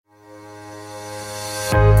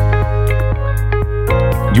You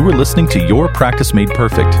are listening to Your Practice Made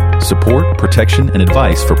Perfect, support, protection, and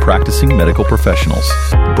advice for practicing medical professionals.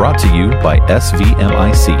 Brought to you by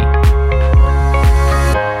SVMIC.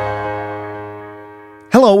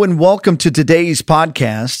 Hello and welcome to today's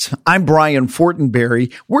podcast. I'm Brian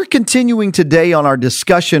Fortenberry. We're continuing today on our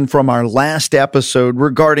discussion from our last episode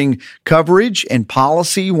regarding coverage and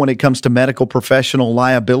policy when it comes to medical professional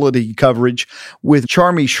liability coverage with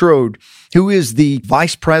Charmy Schroed, who is the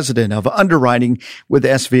Vice President of Underwriting with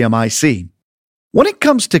SVMIC. When it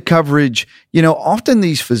comes to coverage, often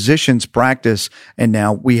these physicians practice, and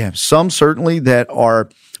now we have some certainly that are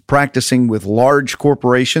practicing with large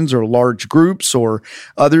corporations or large groups, or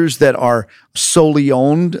others that are solely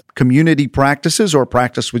owned community practices or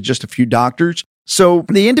practice with just a few doctors. So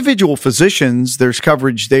the individual physicians, there's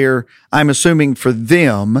coverage there, I'm assuming, for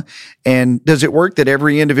them. And does it work that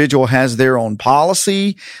every individual has their own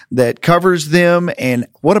policy that covers them? And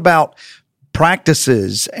what about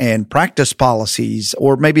practices and practice policies,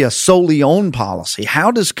 or maybe a solely owned policy?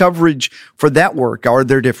 How does coverage for that work? Are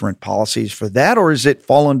there different policies for that, or does it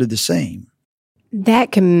fall under the same?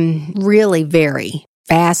 That can really vary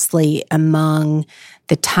vastly among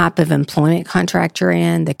the type of employment contract you're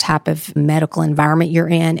in, the type of medical environment you're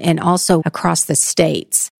in, and also across the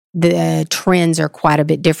states. The trends are quite a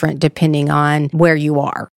bit different depending on where you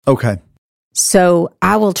are. Okay. So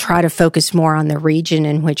I will try to focus more on the region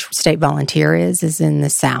in which State Volunteer is in the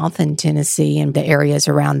South and Tennessee and the areas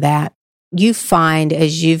around that. You find,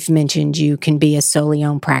 as you've mentioned, you can be a solely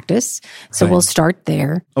owned practice. So We'll start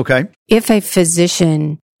there. Okay. If a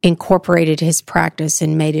physician incorporated his practice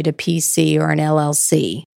and made it a PC or an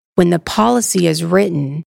LLC, when the policy is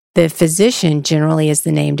written, the physician generally is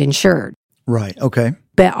the named insured. Right. Okay.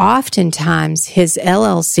 But oftentimes his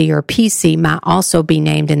LLC or PC might also be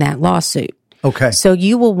named in that lawsuit. Okay. So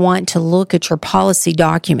you will want to look at your policy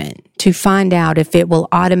document to find out if it will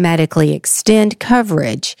automatically extend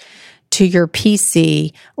coverage to your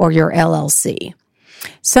PC or your LLC.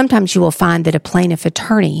 Sometimes you will find that a plaintiff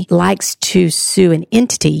attorney likes to sue an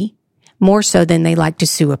entity more so than they like to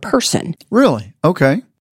sue a person. Really? Okay.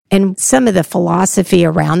 And some of the philosophy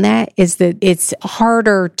around that is that it's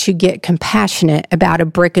harder to get compassionate about a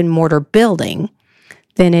brick and mortar building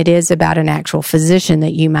than it is about an actual physician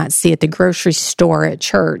that you might see at the grocery store at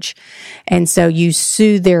church. And so you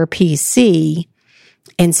sue their PC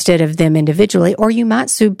instead of them individually, or you might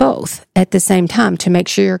sue both at the same time to make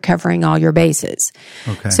sure you're covering all your bases.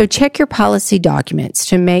 Okay. So check your policy documents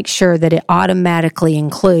to make sure that it automatically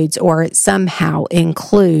includes, or it somehow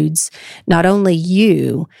includes, not only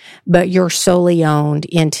you, but your solely owned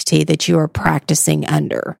entity that you are practicing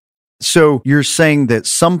under. So you're saying that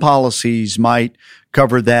some policies might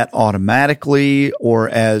cover that automatically or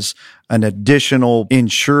as an additional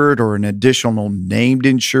insured or an additional named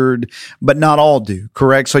insured, but not all do,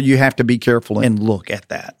 correct? So you have to be careful and look at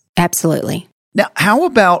that. Absolutely. Now, how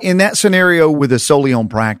about in that scenario with a solely owned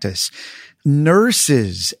practice?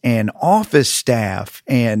 Nurses and office staff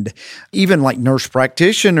and even like nurse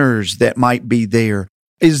practitioners that might be there.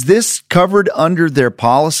 Is this covered under their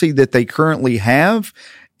policy that they currently have?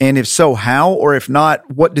 And if so, how? Or if not,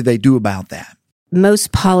 what do they do about that?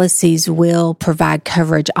 Most policies will provide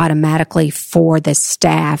coverage automatically for the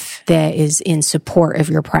staff that is in support of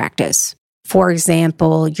your practice. For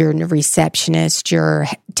example, your receptionist, your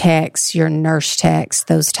techs, your nurse techs,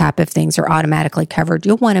 those type of things are automatically covered.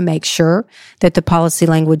 You'll want to make sure that the policy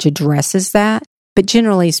language addresses that. But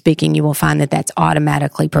generally speaking, you will find that that's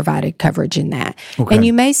automatically provided coverage in that. Okay. And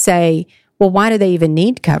you may say, well, why do they even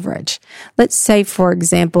need coverage? Let's say, for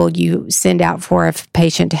example, you send out for a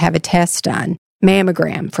patient to have a test done,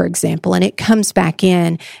 mammogram, for example, and it comes back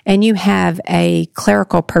in and you have a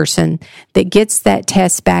clerical person that gets that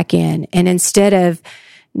test back in, and instead of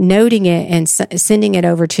noting it and sending it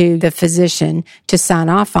over to the physician to sign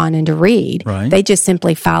off on and to read, right, they just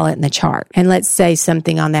simply file it in the chart. And let's say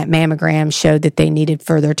something on that mammogram showed that they needed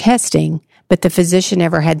further testing, but the physician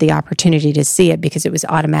never had the opportunity to see it because it was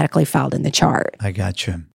automatically filed in the chart. I got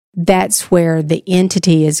you. That's where the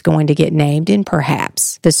entity is going to get named and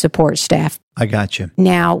perhaps the support staff. I got you.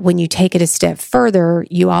 Now, when you take it a step further,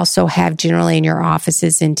 you also have generally in your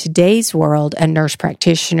offices in today's world, a nurse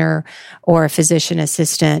practitioner or a physician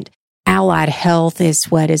assistant. Allied health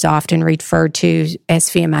is what is often referred to.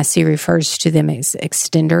 SVMIC refers to them as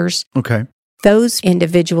extenders. Okay. Those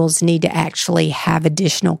individuals need to actually have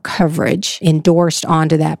additional coverage endorsed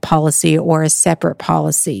onto that policy or a separate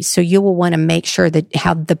policy. So you will want to make sure that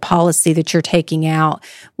how the policy that you're taking out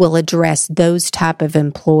will address those type of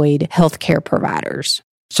employed healthcare providers.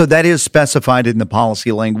 So that is specified in the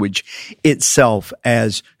policy language itself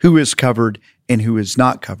as who is covered and who is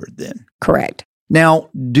not covered then. Correct. Now,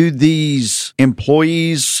 do these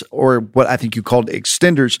employees, or what I think you called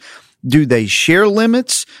extenders, do they share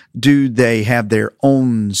limits? Do they have their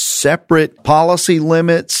own separate policy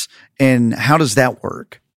limits? And how does that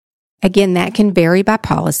work? Again, that can vary by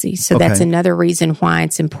policy. So Okay. that's another reason why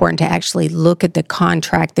it's important to actually look at the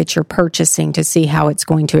contract that you're purchasing to see how it's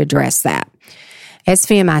going to address that.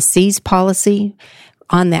 SVMIC's policy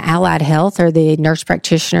on the allied health or the nurse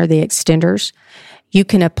practitioner, the extenders, you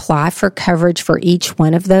can apply for coverage for each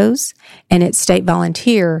one of those. And at State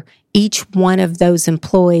Volunteer, each one of those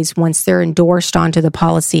employees, once they're endorsed onto the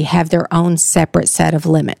policy, have their own separate set of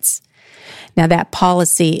limits. Now, that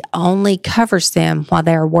policy only covers them while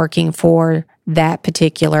they're working for that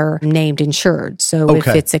particular named insured. So if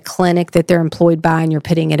Okay. it's a clinic that they're employed by and you're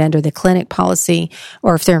putting it under the clinic policy,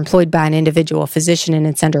 or if they're employed by an individual physician and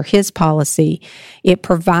it's under his policy, it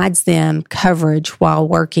provides them coverage while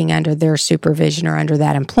working under their supervision or under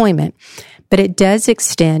that employment. But it does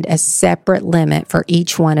extend a separate limit for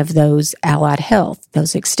each one of those allied health,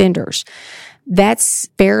 those extenders. That's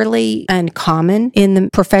fairly uncommon in the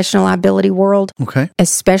professional liability world. Okay.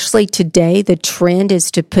 Especially today, the trend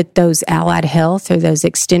is to put those allied health or those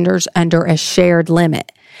extenders under a shared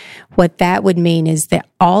limit. What that would mean is that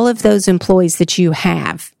all of those employees that you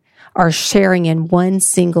have are sharing in one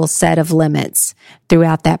single set of limits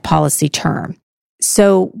throughout that policy term.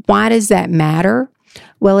 So why does that matter?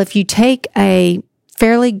 Well, if you take a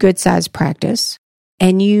fairly good-sized practice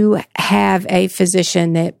and you have a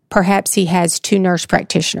physician that perhaps he has 2 nurse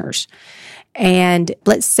practitioners, and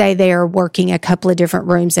let's say they are working a couple of different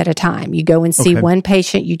rooms at a time. You go and see Okay. one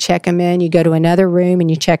patient, you check them in, you go to another room and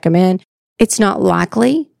you check them in. It's not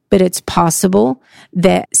likely, but it's possible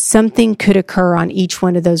that something could occur on each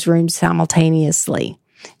one of those rooms simultaneously.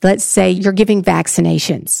 Let's say you're giving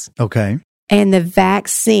vaccinations. Okay. And the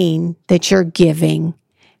vaccine that you're giving,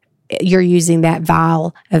 you're using that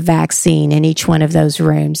vial of vaccine in each one of those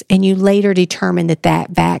rooms. And you later determine that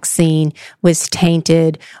that vaccine was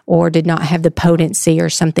tainted or did not have the potency or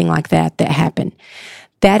something like that happened.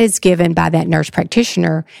 That is given by that nurse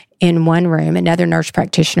practitioner in one room, another nurse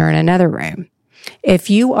practitioner in another room. If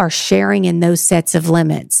you are sharing in those sets of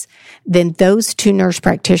limits, then those 2 nurse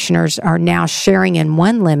practitioners are now sharing in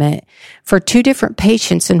one limit for 2 different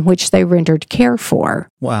patients in which they rendered care for.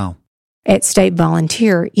 Wow. At State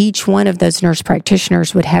Volunteer, each one of those nurse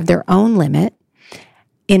practitioners would have their own limit.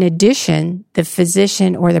 In addition, the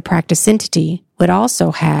physician or the practice entity would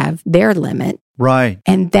also have their limit. Right.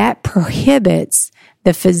 And that prohibits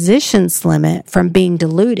the physician's limit from being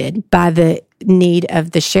diluted by the need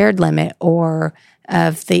of the shared limit or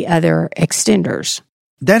of the other extenders.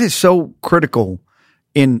 That is so critical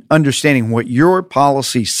in understanding what your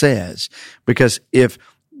policy says, because if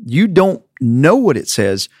you don't know what it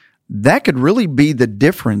says, that could really be the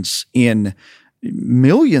difference in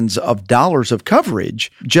millions of dollars of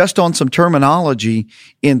coverage just on some terminology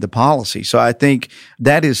in the policy. So I think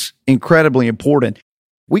that is incredibly important.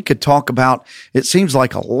 We could talk about, it seems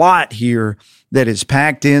like a lot here that is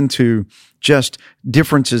packed into just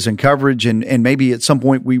differences in coverage, and maybe at some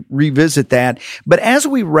point we revisit that. But as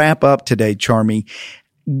we wrap up today, Charmy,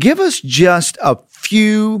 give us just a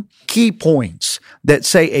few key points that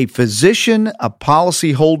say a physician, a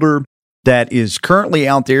policyholder that is currently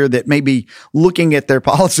out there that may be looking at their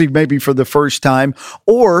policy maybe for the first time,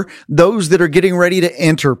 or those that are getting ready to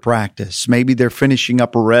enter practice. Maybe they're finishing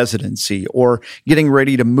up a residency or getting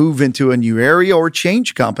ready to move into a new area or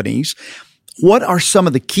change companies. What are some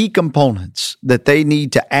of the key components that they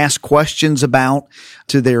need to ask questions about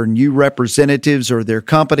to their new representatives or their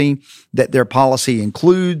company that their policy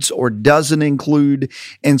includes or doesn't include,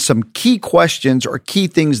 and some key questions or key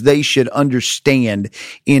things they should understand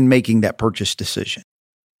in making that purchase decision?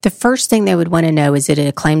 The first thing they would want to know is it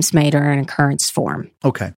a claims made or an occurrence form.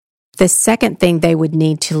 Okay. The second thing they would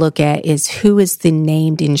need to look at is who is the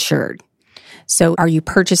named insured. So are you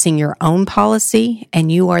purchasing your own policy and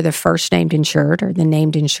you are the first named insured or the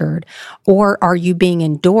named insured, or are you being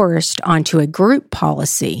endorsed onto a group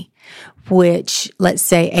policy, which let's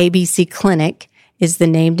say ABC Clinic is the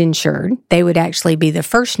named insured. They would actually be the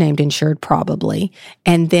first named insured probably.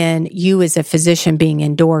 And then you as a physician being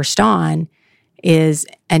endorsed on is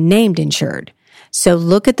a named insured. So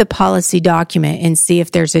look at the policy document and see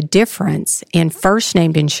if there's a difference in first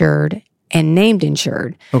named insured and named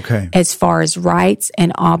insured, Okay. as far as rights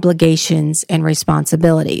and obligations and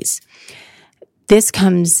responsibilities. This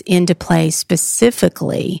comes into play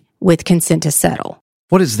specifically with consent to settle.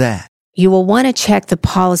 What is that? You will want to check the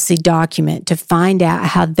policy document to find out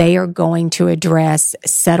how they are going to address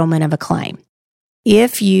settlement of a claim.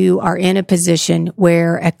 If you are in a position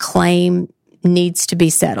where a claim needs to be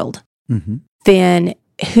settled, then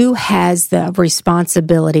who has the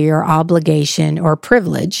responsibility or obligation or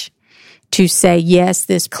privilege to say, yes,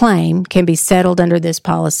 this claim can be settled under this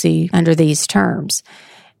policy under these terms?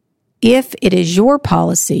 If it is your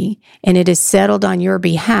policy and it is settled on your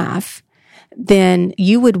behalf, then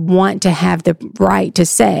you would want to have the right to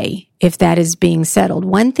say if that is being settled.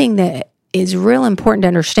 One thing that is real important to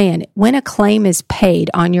understand, when a claim is paid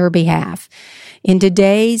on your behalf, in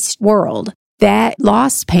today's world, that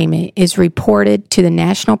loss payment is reported to the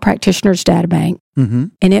National Practitioners Data Bank,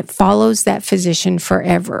 and it follows that physician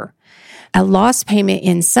forever. A loss payment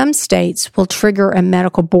in some states will trigger a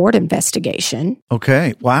medical board investigation.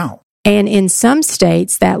 Okay, wow. And in some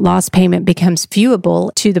states, that loss payment becomes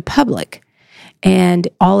viewable to the public. And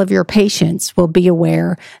all of your patients will be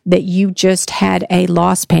aware that you just had a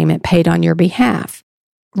loss payment paid on your behalf.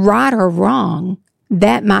 Right or wrong,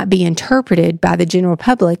 that might be interpreted by the general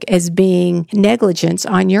public as being negligence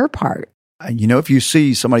on your part. You know, if you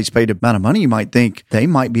see somebody's paid a amount of money, you might think they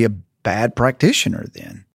might be a bad practitioner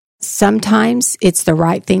then. Sometimes it's the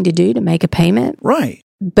right thing to do to make a payment. Right.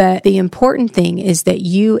 But the important thing is that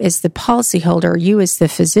you as the policyholder, you as the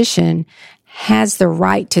physician, has the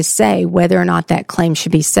right to say whether or not that claim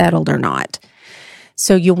should be settled or not.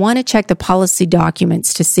 So you want to check the policy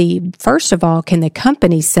documents to see, first of all, can the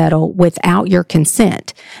company settle without your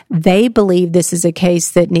consent? They believe this is a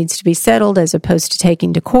case that needs to be settled as opposed to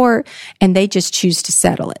taking to court, and they just choose to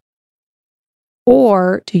settle it.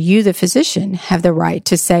 Or do you, the physician, have the right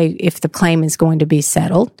to say if the claim is going to be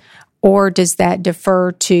settled? Or does that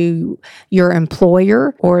defer to your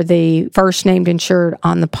employer or the first named insured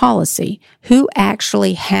on the policy? Who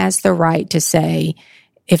actually has the right to say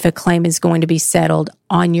if a claim is going to be settled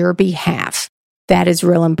on your behalf? That is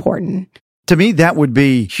real important. To me, that would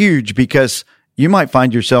be huge because you might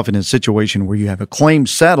find yourself in a situation where you have a claim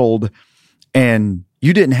settled and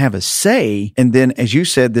you didn't have a say. And then, as you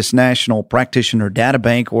said, this National Practitioner Data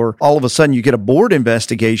Bank, or all of a sudden you get a board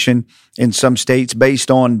investigation in some states based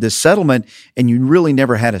on this settlement and you really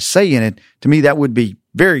never had a say in it. To me, that would be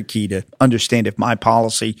very key to understand if my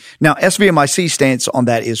policy. Now, SVMIC stance on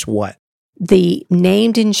that is what? The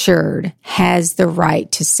named insured has the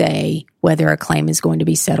right to say whether a claim is going to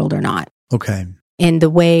be settled or not. Okay. And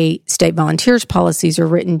the way state volunteers policies are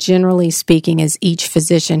written, generally speaking, is each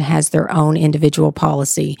physician has their own individual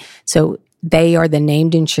policy. So they are the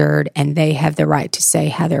named insured and they have the right to say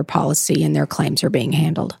how their policy and their claims are being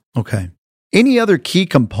handled. Okay. Any other key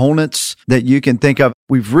components that you can think of?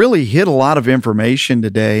 We've really hit a lot of information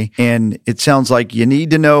today, and it sounds like you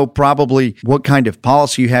need to know probably what kind of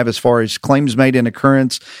policy you have as far as claims made in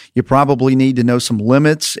occurrence. You probably need to know some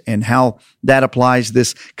limits and how that applies.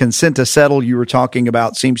 This consent to settle you were talking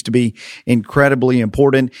about seems to be incredibly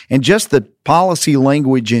important, and just the policy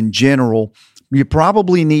language in general. You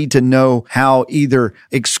probably need to know how either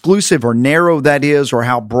exclusive or narrow that is or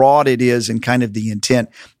how broad it is and kind of the intent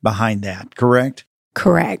behind that, correct?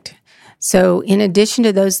 Correct. So in addition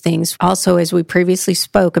to those things, also as we previously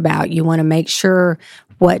spoke about, you want to make sure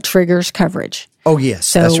what triggers coverage. Oh, yes,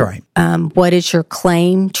 so, that's right. What is your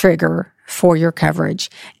claim trigger for your coverage?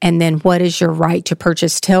 And then what is your right to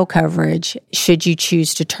purchase tail coverage should you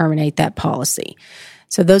choose to terminate that policy?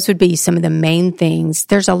 So those would be some of the main things.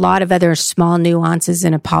 There's a lot of other small nuances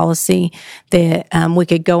in a policy that we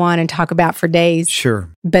could go on and talk about for days. Sure.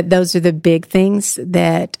 But those are the big things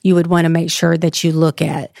that you would want to make sure that you look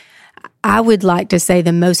at. I would like to say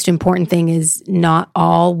the most important thing is not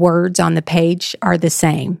all words on the page are the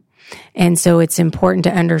same. And so it's important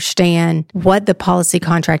to understand what the policy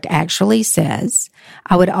contract actually says.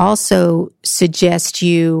 I would also suggest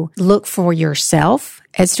you look for yourself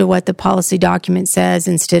as to what the policy document says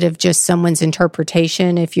instead of just someone's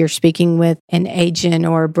interpretation. If you're speaking with an agent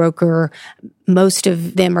or a broker, most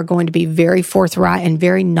of them are going to be very forthright and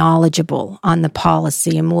very knowledgeable on the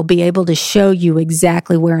policy and will be able to show you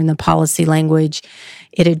exactly where in the policy language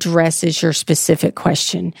it addresses your specific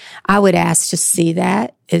question. I would ask to see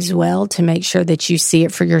that as well to make sure that you see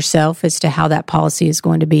it for yourself as to how that policy is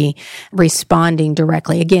going to be responding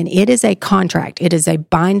directly. Again, it is a contract. It is a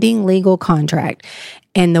binding legal contract,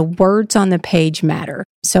 and the words on the page matter.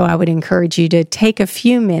 So I would encourage you to take a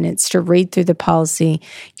few minutes to read through the policy.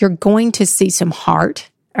 You're going to see some heart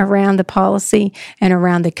around the policy and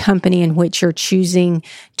around the company in which you're choosing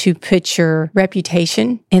to put your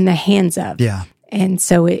reputation in the hands of. Yeah. And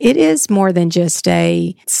so it is more than just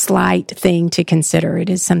a slight thing to consider. It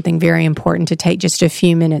is something very important to take just a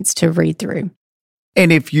few minutes to read through.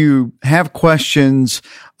 And if you have questions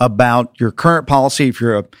about your current policy, if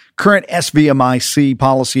you're a current SVMIC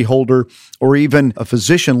policyholder, or even a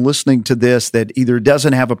physician listening to this that either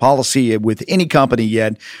doesn't have a policy with any company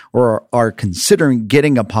yet or are considering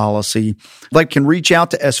getting a policy, can reach out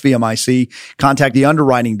to SVMIC, contact the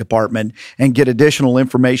underwriting department, and get additional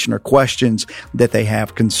information or questions that they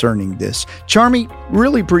have concerning this. Charmy,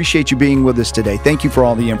 really appreciate you being with us today. Thank you for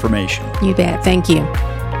all the information. You bet. Thank you.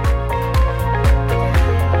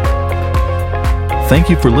 Thank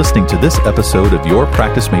you for listening to this episode of Your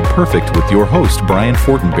Practice Made Perfect with your host, Brian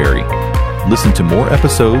Fortenberry. Listen to more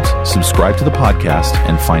episodes, subscribe to the podcast,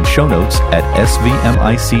 and find show notes at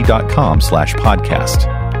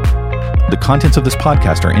svmic.com/podcast. The contents of this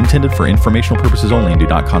podcast are intended for informational purposes only and do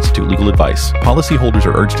not constitute legal advice. Policyholders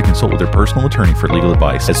are urged to consult with their personal attorney for legal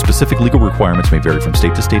advice, as specific legal requirements may vary from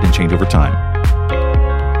state to state and change over time.